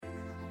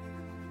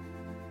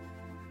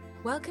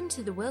Welcome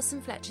to the Wilson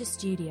Fletcher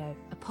Studio,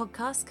 a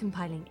podcast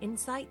compiling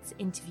insights,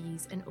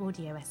 interviews, and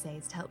audio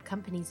essays to help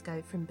companies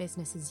go from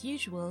business as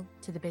usual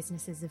to the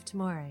businesses of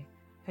tomorrow.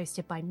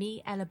 Hosted by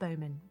me, Ella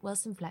Bowman,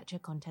 Wilson Fletcher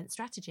content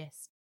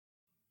strategist.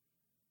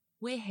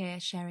 We're here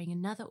sharing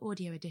another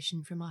audio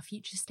edition from our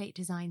Future State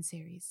Design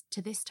series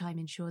to this time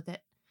ensure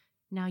that,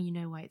 now you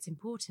know why it's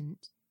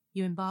important,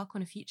 you embark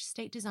on a future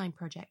state design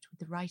project with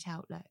the right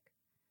outlook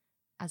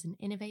as an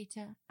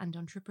innovator and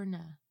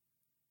entrepreneur.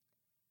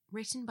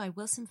 Written by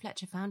Wilson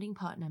Fletcher founding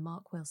partner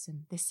Mark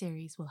Wilson, this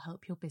series will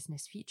help your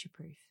business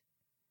future-proof.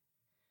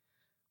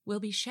 We'll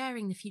be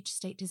sharing the Future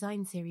State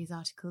Design series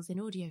articles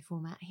in audio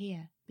format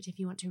here, but if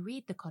you want to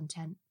read the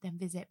content, then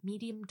visit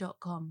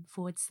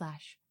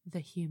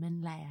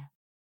medium.com/thehumanlayer.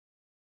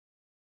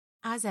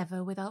 As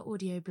ever with our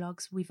audio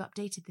blogs, we've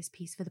updated this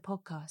piece for the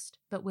podcast,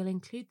 but we'll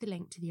include the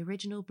link to the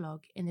original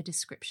blog in the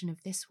description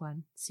of this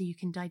one so you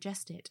can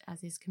digest it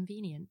as is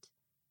convenient.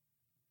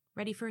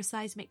 Ready for a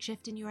seismic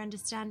shift in your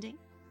understanding?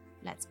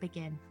 Let's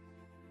begin.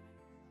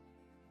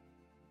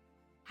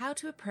 How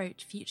to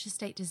approach future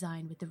state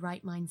design with the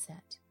right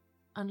mindset.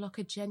 Unlock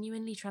a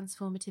genuinely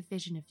transformative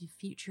vision of the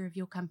future of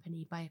your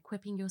company by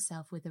equipping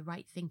yourself with the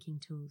right thinking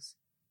tools.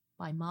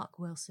 By Mark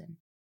Wilson.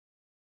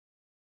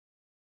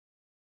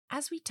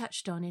 As we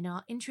touched on in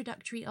our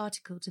introductory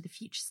article to the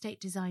Future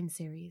State Design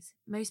series,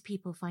 most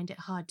people find it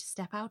hard to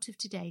step out of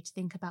today to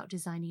think about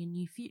designing a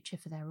new future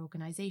for their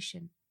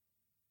organisation.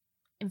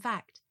 In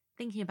fact,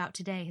 thinking about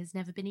today has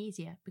never been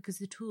easier because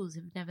the tools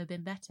have never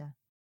been better.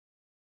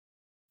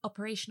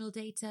 Operational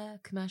data,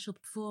 commercial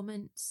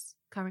performance,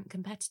 current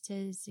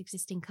competitors,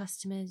 existing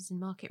customers, and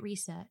market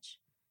research.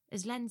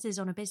 As lenses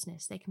on a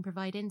business, they can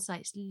provide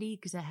insights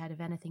leagues ahead of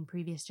anything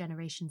previous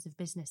generations of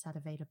business had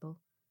available.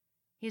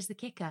 Here's the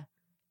kicker.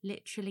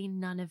 Literally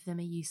none of them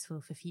are useful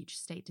for future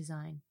state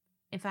design.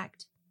 In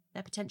fact,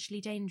 they're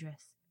potentially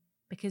dangerous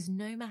because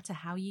no matter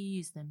how you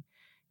use them,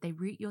 they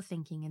root your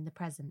thinking in the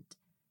present.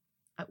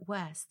 At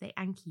worst, they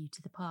anchor you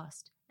to the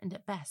past, and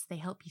at best, they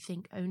help you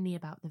think only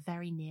about the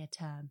very near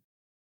term.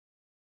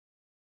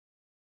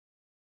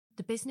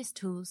 The business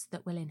tools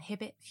that will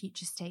inhibit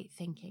future state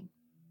thinking.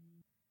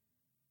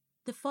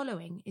 The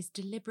following is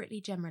deliberately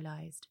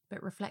generalized,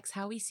 but reflects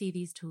how we see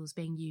these tools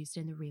being used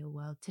in the real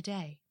world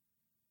today.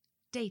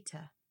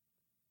 Data.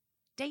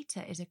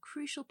 Data is a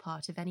crucial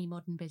part of any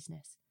modern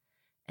business,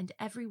 and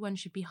everyone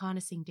should be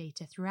harnessing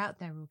data throughout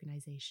their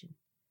organization.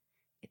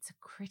 It's a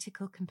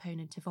critical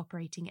component of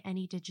operating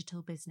any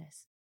digital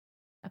business,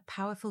 a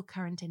powerful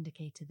current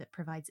indicator that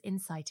provides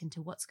insight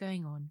into what's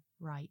going on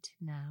right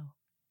now.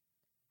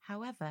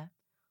 However,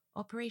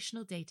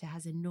 operational data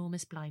has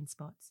enormous blind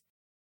spots,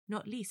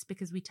 not least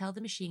because we tell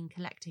the machine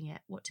collecting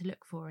it what to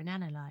look for and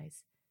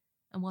analyse,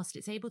 and whilst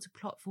it's able to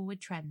plot forward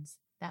trends,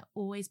 they're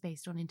always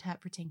based on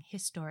interpreting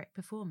historic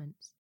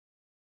performance.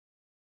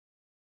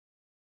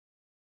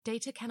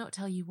 Data cannot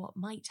tell you what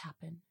might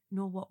happen,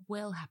 nor what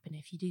will happen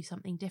if you do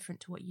something different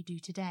to what you do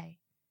today.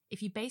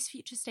 If you base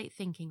future state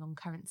thinking on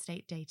current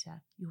state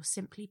data, you're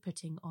simply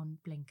putting on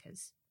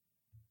blinkers.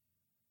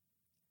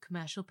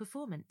 Commercial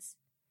performance.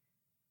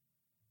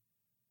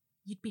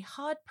 You'd be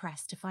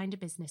hard-pressed to find a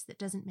business that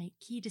doesn't make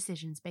key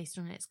decisions based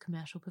on its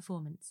commercial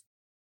performance,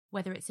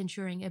 whether it's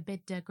ensuring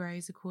EBITDA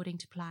grows according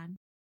to plan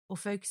or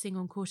focusing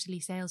on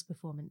quarterly sales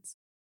performance.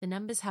 The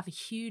numbers have a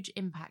huge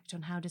impact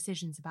on how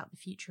decisions about the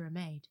future are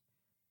made.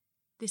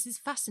 This is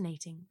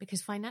fascinating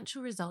because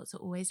financial results are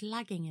always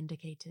lagging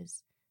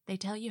indicators. They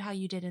tell you how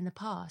you did in the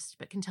past,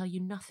 but can tell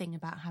you nothing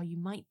about how you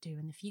might do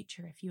in the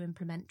future if you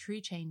implement true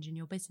change in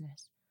your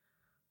business,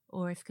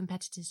 or if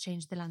competitors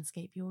change the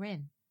landscape you're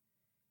in.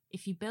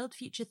 If you build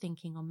future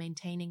thinking on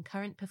maintaining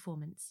current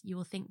performance, you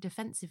will think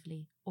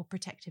defensively or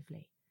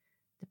protectively,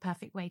 the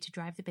perfect way to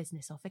drive the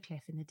business off a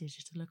cliff in the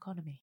digital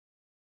economy.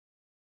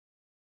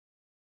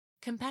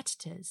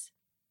 Competitors.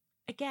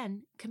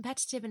 Again,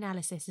 competitive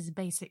analysis is a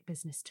basic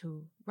business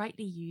tool,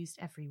 rightly used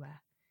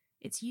everywhere.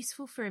 It's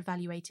useful for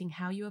evaluating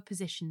how you are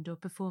positioned or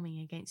performing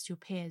against your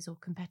peers or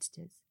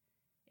competitors.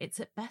 It's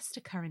at best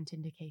a current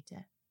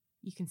indicator.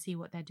 You can see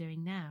what they're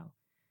doing now.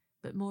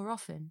 But more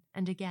often,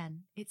 and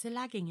again, it's a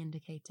lagging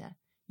indicator.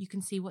 You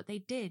can see what they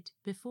did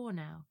before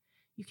now.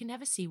 You can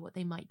never see what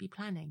they might be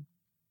planning.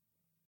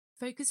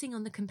 Focusing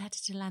on the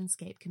competitor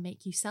landscape can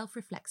make you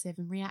self-reflexive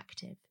and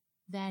reactive.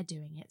 They're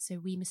doing it, so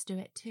we must do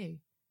it too.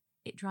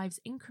 It drives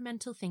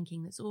incremental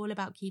thinking that's all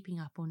about keeping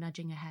up or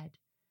nudging ahead.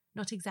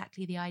 Not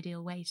exactly the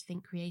ideal way to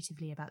think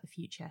creatively about the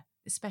future,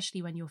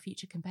 especially when your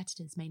future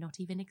competitors may not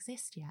even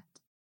exist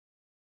yet.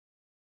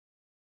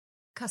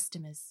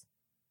 Customers.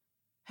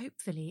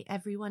 Hopefully,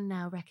 everyone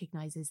now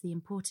recognises the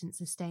importance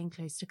of staying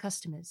close to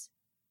customers,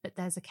 but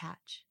there's a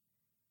catch.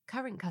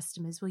 Current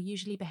customers will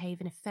usually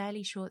behave in a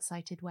fairly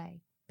short-sighted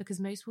way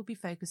because most will be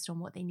focused on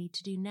what they need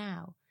to do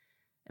now,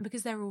 and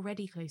because they're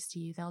already close to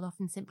you, they'll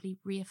often simply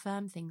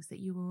reaffirm things that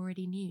you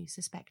already knew,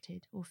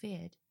 suspected, or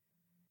feared.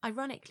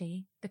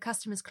 Ironically, the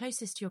customers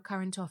closest to your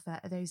current offer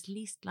are those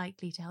least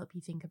likely to help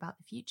you think about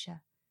the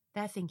future.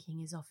 Their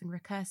thinking is often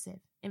recursive,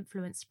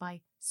 influenced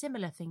by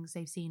similar things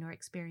they've seen or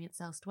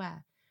experienced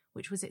elsewhere,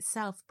 which was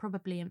itself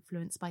probably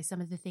influenced by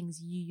some of the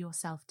things you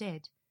yourself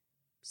did.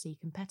 See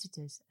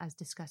competitors, as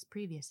discussed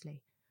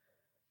previously.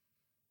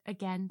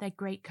 Again, they're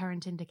great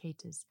current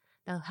indicators.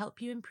 They'll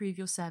help you improve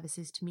your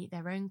services to meet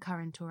their own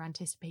current or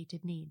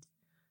anticipated needs,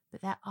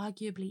 but they're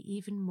arguably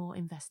even more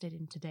invested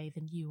in today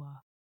than you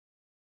are.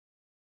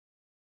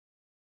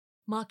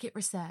 Market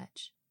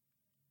research.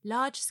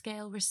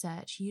 Large-scale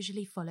research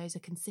usually follows a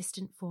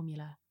consistent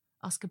formula.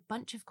 Ask a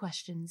bunch of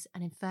questions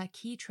and infer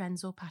key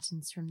trends or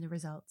patterns from the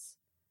results.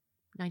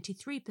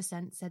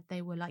 93% said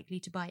they were likely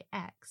to buy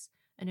X,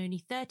 and only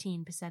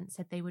 13%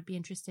 said they would be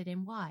interested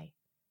in Y.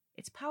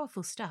 It's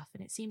powerful stuff,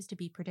 and it seems to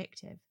be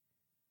predictive.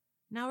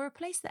 Now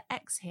replace the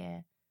X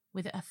here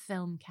with a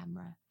film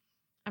camera,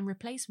 and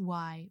replace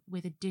Y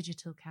with a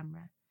digital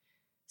camera.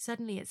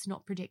 Suddenly it's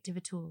not predictive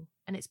at all,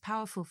 and it's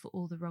powerful for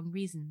all the wrong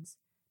reasons.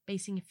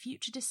 Basing a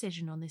future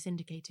decision on this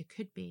indicator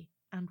could be,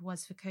 and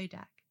was for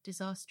Kodak,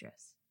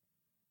 disastrous.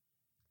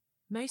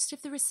 Most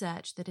of the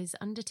research that is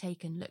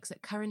undertaken looks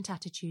at current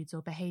attitudes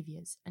or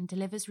behaviours and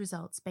delivers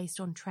results based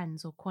on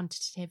trends or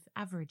quantitative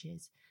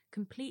averages,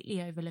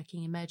 completely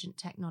overlooking emergent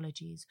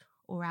technologies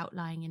or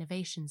outlying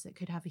innovations that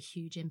could have a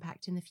huge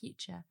impact in the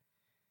future.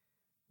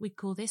 We'd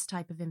call this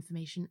type of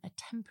information a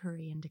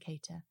temporary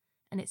indicator,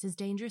 and it's as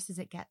dangerous as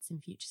it gets in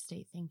future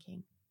state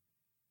thinking.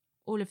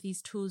 All of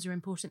these tools are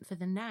important for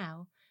the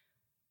now,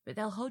 but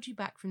they'll hold you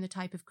back from the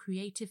type of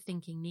creative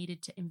thinking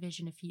needed to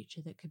envision a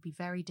future that could be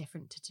very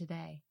different to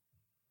today.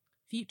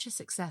 Future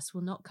success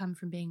will not come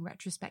from being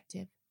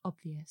retrospective,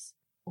 obvious,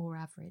 or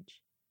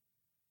average.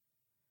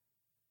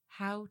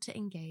 How to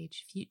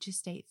engage future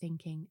state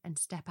thinking and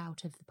step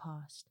out of the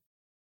past.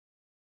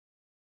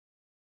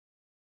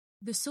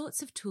 The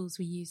sorts of tools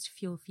we use to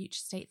fuel future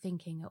state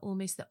thinking are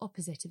almost the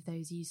opposite of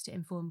those used to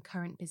inform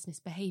current business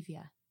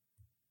behaviour.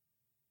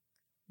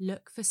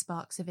 Look for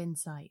sparks of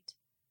insight.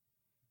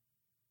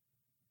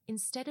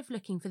 Instead of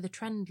looking for the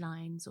trend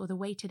lines or the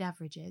weighted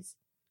averages,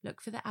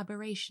 look for the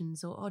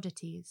aberrations or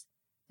oddities,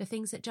 the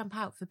things that jump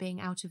out for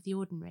being out of the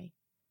ordinary.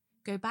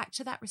 Go back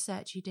to that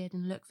research you did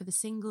and look for the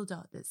single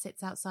dot that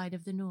sits outside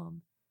of the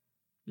norm.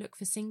 Look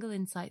for single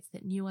insights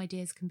that new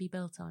ideas can be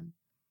built on.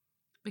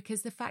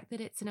 Because the fact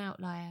that it's an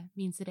outlier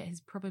means that it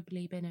has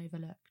probably been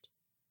overlooked.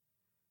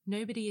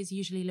 Nobody is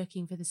usually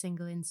looking for the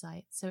single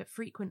insight, so it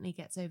frequently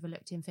gets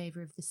overlooked in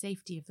favour of the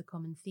safety of the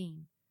common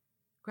theme.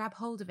 Grab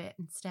hold of it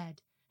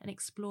instead and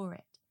explore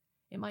it.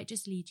 It might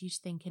just lead you to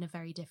think in a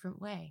very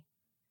different way.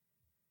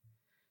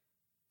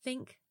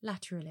 Think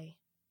laterally.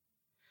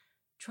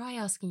 Try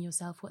asking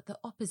yourself what the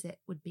opposite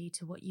would be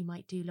to what you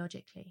might do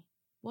logically.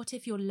 What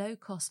if your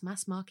low-cost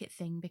mass-market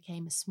thing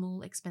became a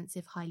small,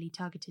 expensive, highly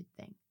targeted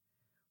thing?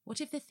 What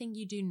if the thing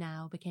you do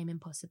now became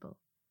impossible?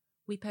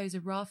 We pose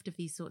a raft of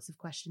these sorts of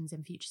questions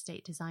in future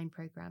state design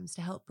programs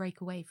to help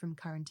break away from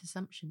current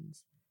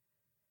assumptions.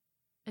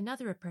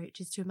 Another approach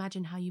is to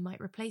imagine how you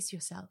might replace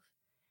yourself.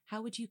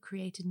 How would you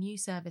create a new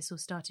service or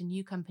start a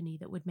new company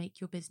that would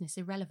make your business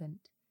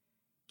irrelevant?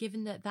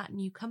 Given that that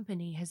new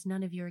company has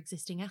none of your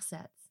existing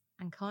assets,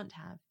 and can't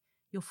have,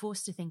 you're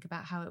forced to think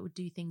about how it would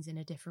do things in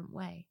a different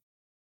way.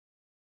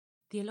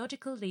 The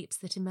illogical leaps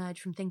that emerge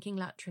from thinking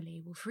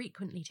laterally will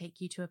frequently take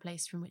you to a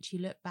place from which you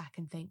look back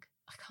and think,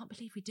 I can't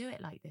believe we do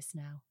it like this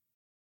now.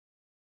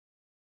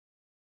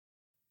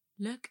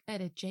 Look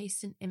at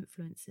adjacent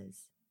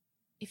influences.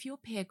 If your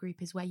peer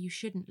group is where you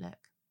shouldn't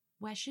look,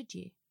 where should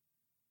you?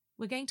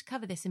 We're going to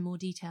cover this in more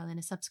detail in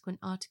a subsequent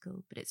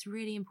article, but it's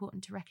really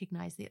important to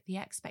recognise that the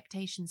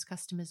expectations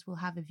customers will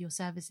have of your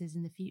services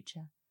in the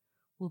future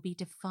will be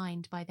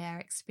defined by their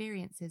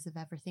experiences of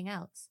everything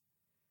else.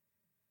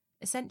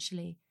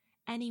 Essentially,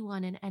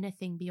 anyone and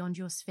anything beyond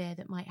your sphere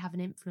that might have an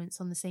influence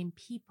on the same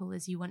people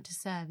as you want to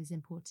serve is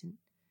important.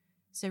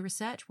 So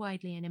research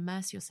widely and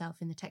immerse yourself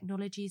in the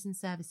technologies and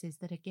services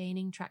that are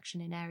gaining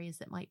traction in areas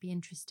that might be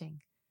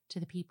interesting to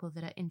the people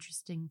that are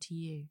interesting to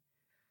you.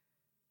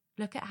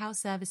 Look at how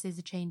services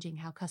are changing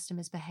how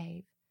customers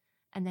behave,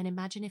 and then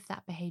imagine if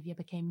that behaviour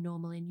became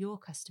normal in your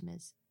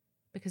customers,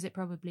 because it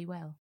probably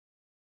will.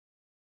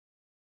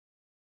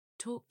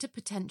 Talk to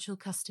potential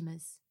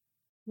customers.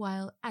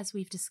 While, as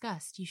we've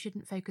discussed, you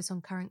shouldn't focus on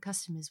current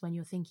customers when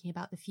you're thinking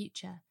about the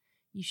future,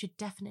 you should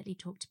definitely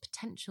talk to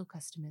potential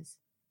customers,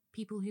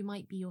 people who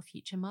might be your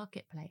future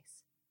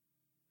marketplace.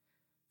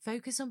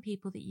 Focus on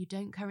people that you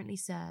don't currently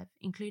serve,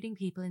 including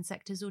people in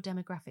sectors or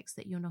demographics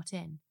that you're not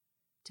in,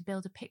 to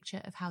build a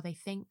picture of how they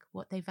think,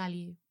 what they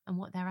value, and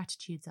what their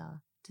attitudes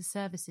are to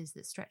services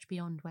that stretch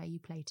beyond where you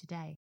play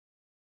today.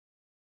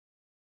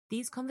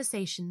 These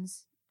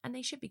conversations, and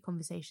they should be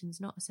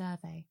conversations, not a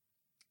survey,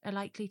 are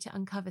likely to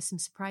uncover some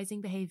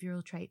surprising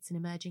behavioural traits and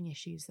emerging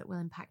issues that will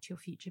impact your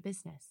future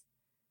business.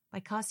 By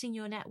casting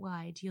your net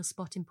wide, you'll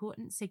spot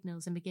important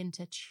signals and begin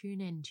to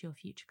tune in to your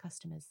future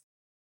customers.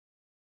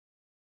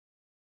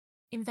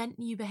 Invent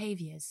new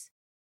behaviours.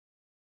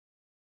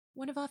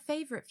 One of our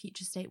favourite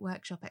future state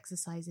workshop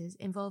exercises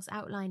involves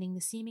outlining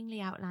the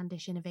seemingly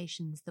outlandish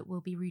innovations that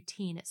will be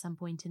routine at some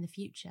point in the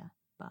future,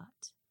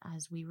 but,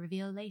 as we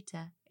reveal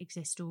later,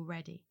 exist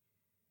already.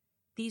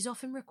 These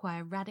often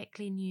require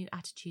radically new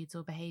attitudes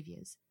or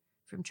behaviours,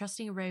 from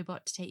trusting a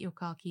robot to take your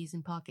car keys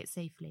and park it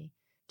safely,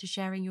 to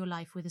sharing your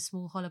life with a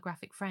small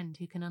holographic friend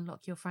who can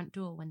unlock your front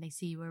door when they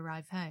see you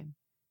arrive home.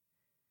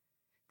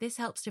 This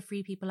helps to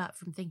free people up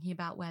from thinking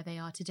about where they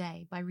are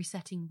today by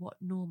resetting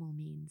what normal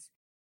means,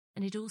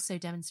 and it also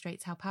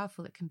demonstrates how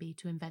powerful it can be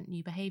to invent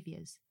new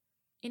behaviours.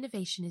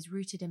 Innovation is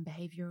rooted in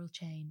behavioural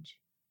change.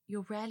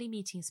 You're rarely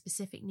meeting a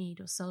specific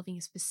need or solving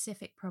a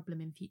specific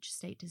problem in future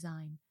state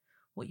design.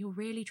 What you're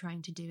really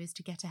trying to do is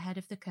to get ahead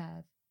of the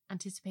curve,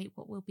 anticipate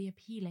what will be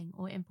appealing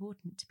or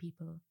important to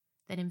people,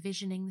 then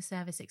envisioning the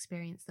service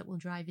experience that will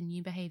drive a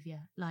new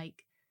behaviour,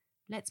 like,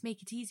 let's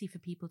make it easy for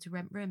people to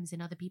rent rooms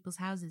in other people's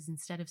houses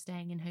instead of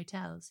staying in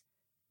hotels.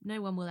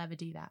 No one will ever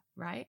do that,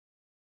 right?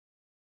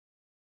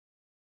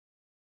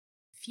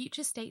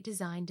 Future state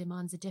design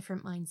demands a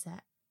different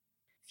mindset.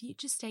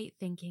 Future state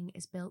thinking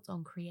is built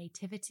on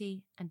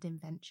creativity and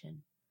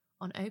invention,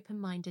 on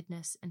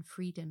open-mindedness and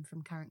freedom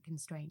from current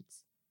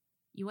constraints.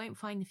 You won't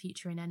find the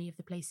future in any of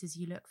the places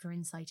you look for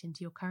insight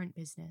into your current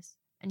business,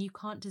 and you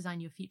can't design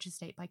your future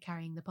state by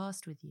carrying the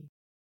past with you.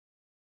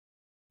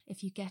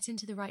 If you get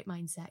into the right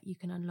mindset, you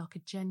can unlock a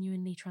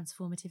genuinely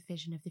transformative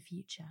vision of the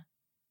future.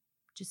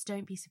 Just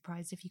don't be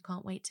surprised if you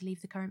can't wait to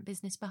leave the current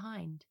business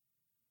behind.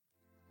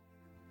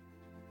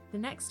 The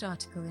next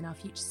article in our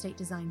Future State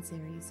Design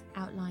series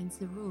outlines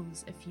the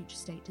rules of future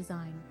state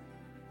design.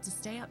 To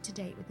stay up to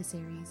date with the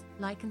series,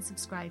 like and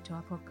subscribe to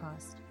our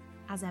podcast.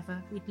 As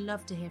ever, we'd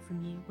love to hear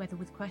from you, whether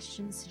with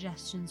questions,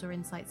 suggestions, or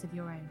insights of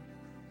your own.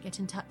 Get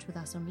in touch with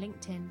us on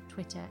LinkedIn,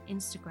 Twitter,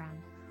 Instagram,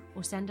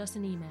 or send us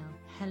an email,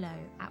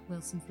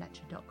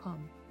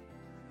 hello@wilsonfletcher.com.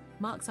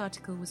 Mark's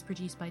article was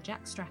produced by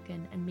Jack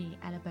Strachan and me,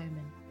 Ella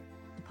Bowman.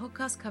 The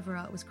podcast cover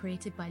art was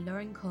created by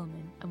Lauren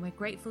Coleman, and we're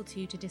grateful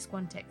to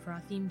Disquantic for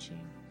our theme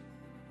tune.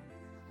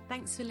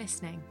 Thanks for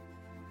listening.